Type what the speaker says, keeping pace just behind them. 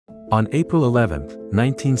On April 11,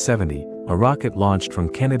 1970, a rocket launched from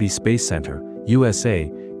Kennedy Space Center, USA,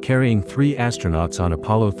 carrying 3 astronauts on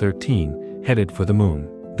Apollo 13, headed for the moon.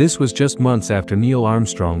 This was just months after Neil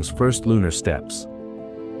Armstrong's first lunar steps.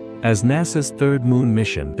 As NASA's third moon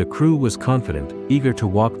mission, the crew was confident, eager to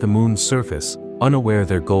walk the moon's surface, unaware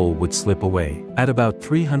their goal would slip away. At about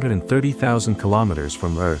 330,000 kilometers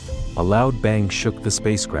from Earth, a loud bang shook the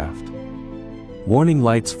spacecraft. Warning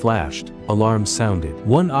lights flashed, alarms sounded.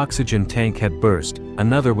 One oxygen tank had burst,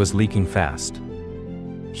 another was leaking fast.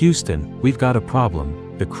 "Houston, we've got a problem,"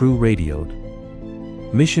 the crew radioed.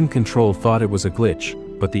 Mission Control thought it was a glitch,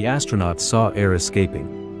 but the astronauts saw air escaping.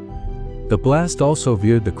 The blast also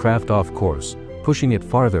veered the craft off course, pushing it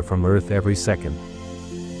farther from Earth every second.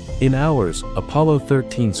 In hours, Apollo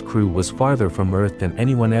 13's crew was farther from Earth than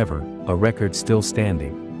anyone ever, a record still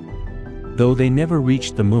standing. Though they never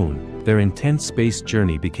reached the moon, their intense space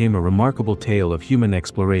journey became a remarkable tale of human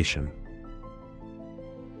exploration.